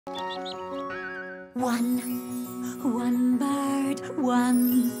One bird,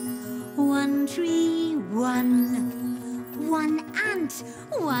 one tree, one ant,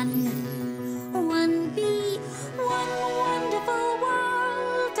 one bee, one wonderful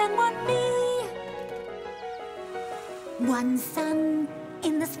world, and one me. One sun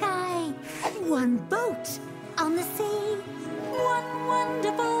in the sky, one boat on the sea, one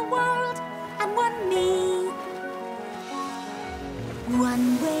wonderful world, and one me.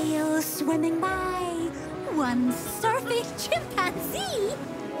 One whale swimming by, one surfing chimpanzee,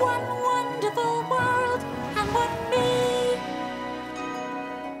 one wonderful world, and one me.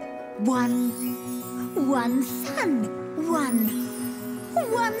 One sun, one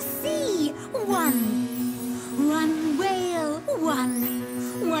sea, one whale,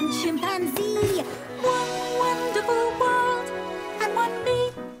 one chimpanzee, one wonderful world, and one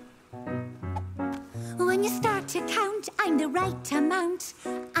me. When you start to count, I'm the right amount.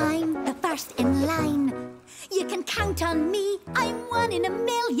 I'm the first in line. You can count on me. I'm one in a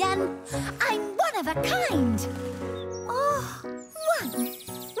million. I'm one of a kind. Oh,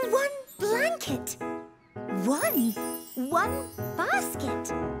 one blanket. One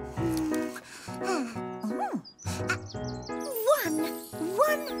basket.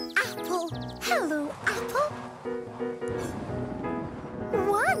 One apple. Hello, apple.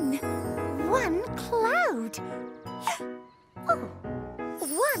 One cloud. Oh,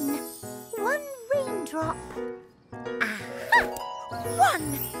 one raindrop. Aha! One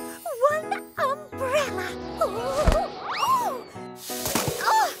umbrella.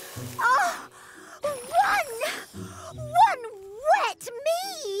 One wet me.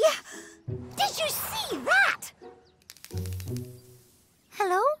 Did you see that?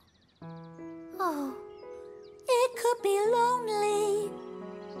 Hello? Oh, it could be lonely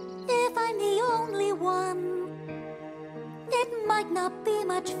if I'm the only one. It might not be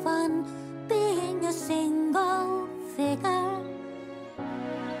much fun being a single figure.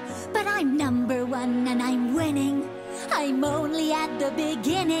 But I'm number one and I'm winning. I'm only at the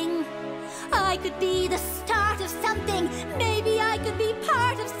beginning. I could be the start of something. Maybe I could be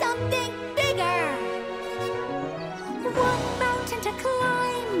part of something bigger. One mountain to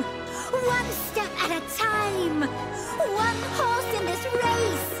climb, one step at a time. One horse in this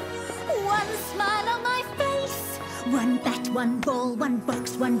race, one smile on my face. One bat, one ball, one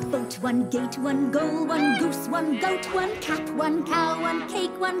box, one boat, one gate, one goal, one goose, one goat, one cat, one cow, one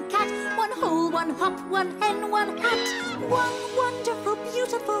cake, one cat, one hole, one hop, one hen, one hat. One wonderful,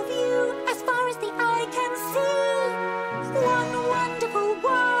 beautiful view as far as the eye can see. One wonderful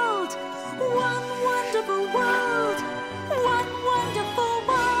world, one wonderful world, one wonderful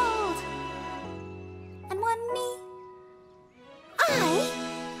world, and one me. I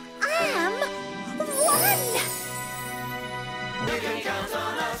am one. You can count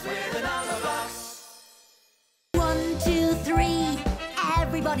on us with the Numberblocks. 1, 2, 3.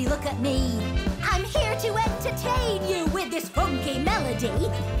 Everybody look at me. I'm here to entertain you with this funky melody.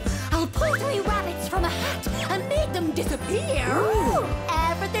 I'll pull 3 rabbits from a hat and make them disappear. Ooh.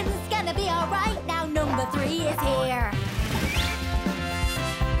 Everything's gonna be alright now. Number 3 is here.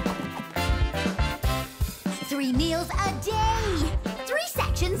 3 meals a day. 3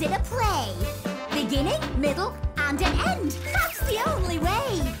 sections in a play. Beginning, middle, and an end. That's the only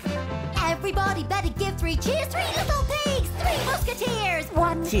way. Everybody better give 3 cheers. 3 little pigs, 3 musketeers.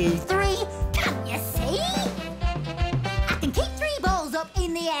 1, 2, 3. Can you see? I can keep 3 balls up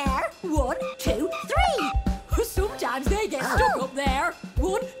in the air. 1, 2, 3. Sometimes they get stuck up there.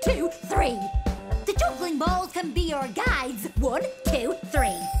 1, 2, 3. The juggling balls can be your guides. 1, 2,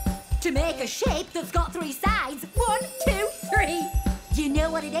 3. To make a shape that's got 3 sides. 1, 2, 3. Do you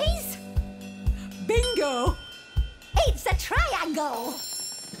know what it is? Bingo! It's a triangle!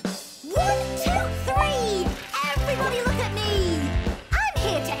 1, 2, 3! Everybody look at me! I'm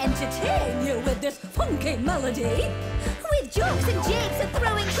here to entertain you with this funky melody. With jokes and jigs and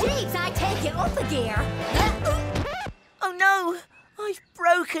throwing shapes, I take it up a gear. Oh no! I've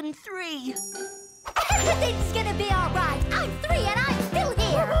broken 3. Everything's gonna be alright. I'm 3 and I'm still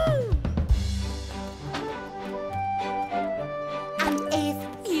here. And if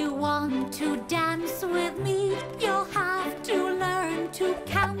you want to dance with me, you'll have to learn to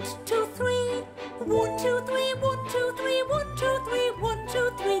count to 3. 1, 2, 3, 1, 2, 3, 1, 2, 3, 1,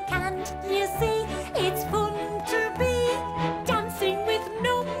 2, 3. Can't you see? It's fun to be dancing with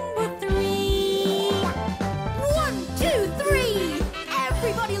number 3. 1, 2, 3.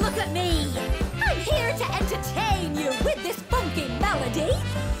 Everybody look at me. I'm here to entertain you with this funky melody.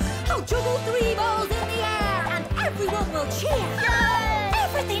 I'll juggle 3 balls in the air and everyone will cheer. Yay!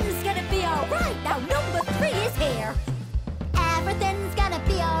 Everything's gonna be alright now. Number 3 is here. Everything Everything's gonna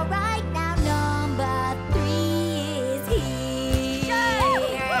be alright now. Number 3 is here.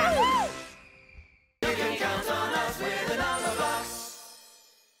 You can count on us with the Numberblocks.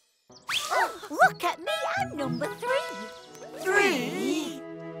 Oh, look at me, I'm number 3. 3?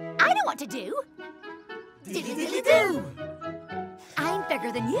 I know what to do. Diddly-diddly-do. I'm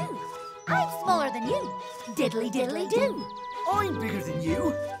bigger than you. I'm smaller than you. Diddly-diddly-do. I'm bigger than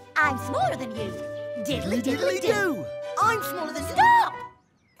you. I'm smaller than you. Diddly-diddly-do. I'm smaller than you. Stop!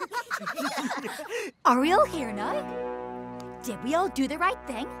 Are we all here now? Did we all do the right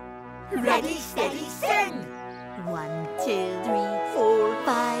thing? Ready, steady, sing. 1, 2, 3, 4.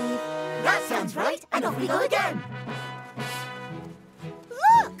 5. That sounds right. And off we go again.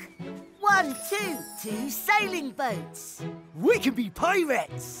 Look! 1, 2, 2 sailing boats. We can be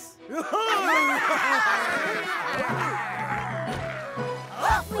pirates.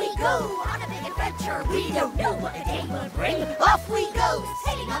 Off we go on a big adventure. We don't know what the day will bring. Off we go,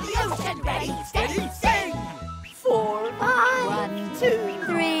 sailing on the ocean. Ready, steady, sing. 4, 5, 1, 2,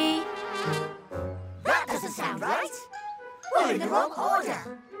 3. That doesn't sound right. We're in the wrong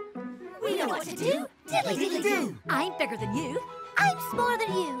order. We know what to do. Diddly-diddly-do. I'm bigger than you. I'm smaller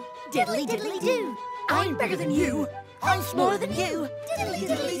than you. Diddly-diddly-do. I'm bigger than you. I'm smaller than you.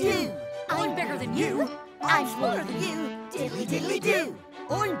 Diddly-diddly-do. I'm bigger than you. I'm smaller than you. Diddly-diddly-do.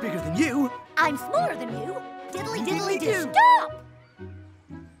 I'm bigger than you. I'm smaller than you. Diddly-diddly-do. Stop!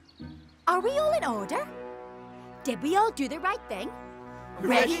 Are we all in order? Did we all do the right thing?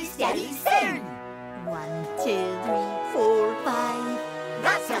 Ready, steady, sing. 1, 2, 3, 4. 5.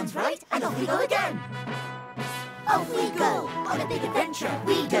 That sounds right. And off we go again. Off we go on a big adventure.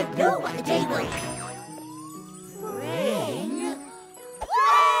 We don't know what the day will bring.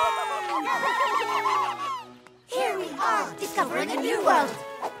 Here we are, discovering a new world.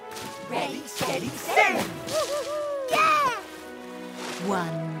 Ready, steady, sing. Yeah!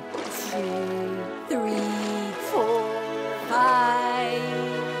 1, 2, 3, 4, 5.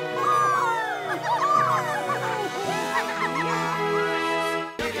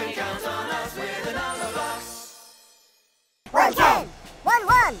 You can count on us with the Numberblocks. 1, 10, 1,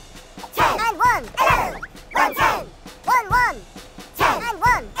 1, 10 and 1, 11. 1, 10, 1, 1, 10 and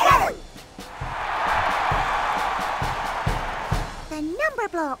 1, 11. The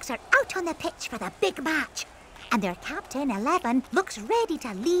Numberblocks are out on the pitch for the big match, and their captain 11 looks ready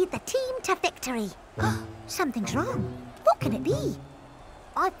to lead the team to victory. Something's wrong. What can it be?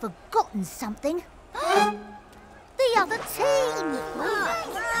 I've forgotten something. The other team.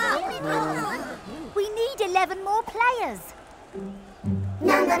 We need 11 more players.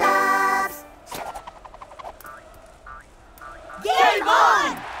 Numberblocks! Game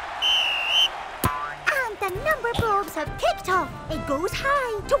on! And the Numberblocks have kicked off. It goes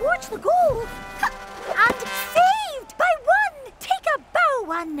high towards the goal. And saved by 1. Take a bow,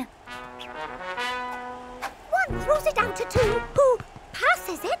 1. 1 throws it out to 2, who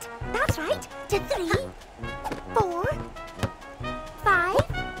passes it, that's right, to 3, 4, 5,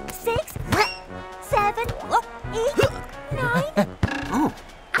 6, 7, 8, 9, and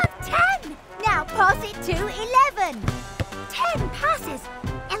 10. Now pass it to 11. 10 passes.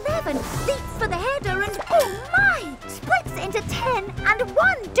 11 leaps for the header and, oh my, splits into 10 and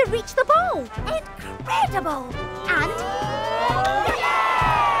 1 to reach the ball. Incredible! And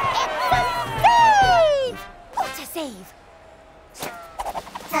it's a save! What a save!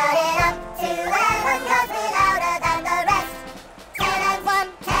 Turn it up to 11 'cause we're louder than the rest. 10 and 1,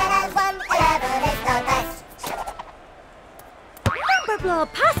 10 and 1, 11 is the best. Numberblob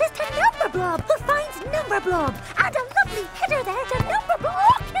passes to Numberblob, who finds Numberblob, and a lovely header there to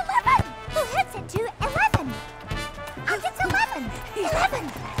Numberblob. 11, who hits it to 11. And it's 11, 11,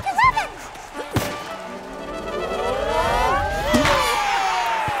 11.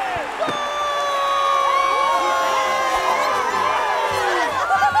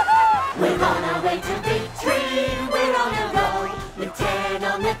 We're on our way to victory. We're on a roll with 10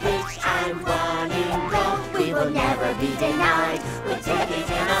 on the pitch and 1 in goal. We will never be denied. We'll take it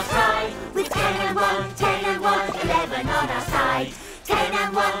in our stride with 10 and 1, 10 and 1, 11 on our side. 10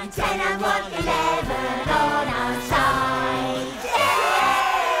 and 1, 10 and 1, 11 on our side.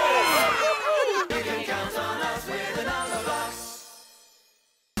 You can count on us with the Numberblocks.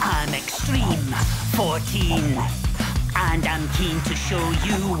 I'm extreme, 14, and I'm keen to show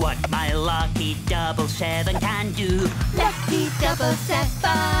you what my lucky double 7 can do. Lucky double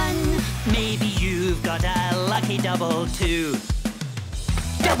 7. Maybe you've got a lucky double 2.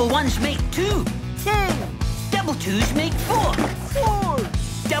 Double 1s make 2. 2, Double 2s make 4. 4,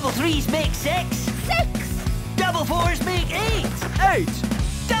 Double 3s make 6. 6, Double 4s make 8. 8,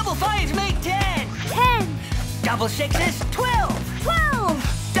 Double 5s make 10. 10, Double sixes, 12.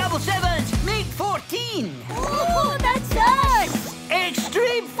 12. Double sevens make 14. Oh, that's us.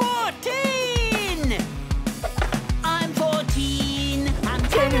 Extreme 14. I'm 14. I'm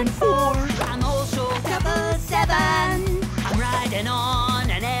 10 and 4. I'm also Double 7. I'm riding on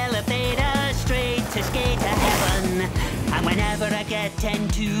an elevator straight to skate to heaven. And whenever I get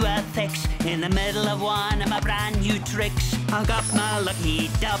into a fix in the middle of one of my brand new tricks, I got my lucky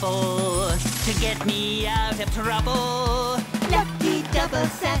double to get me out of trouble. Lucky double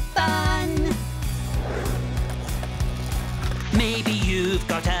 7. Maybe you've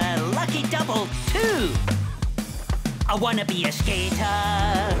got a lucky double too. I wanna be a skater.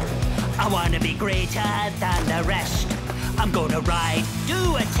 I wanna be greater than the rest. I'm gonna ride,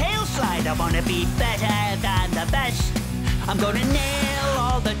 do a tail slide. I wanna be better than the best. I'm gonna nail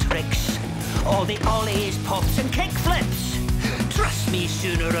all the tricks, all the ollies, pops and kick flips. Trust me,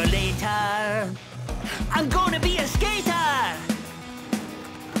 sooner or later, I'm gonna be a skater.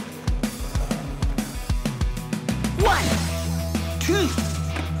 1, 2,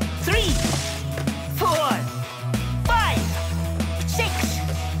 3, 4, 5, 6,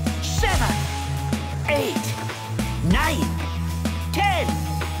 7, 8, 9, 10,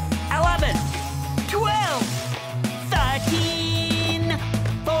 11, 12, 13,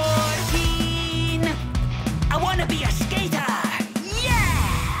 14. I wanna be a skater.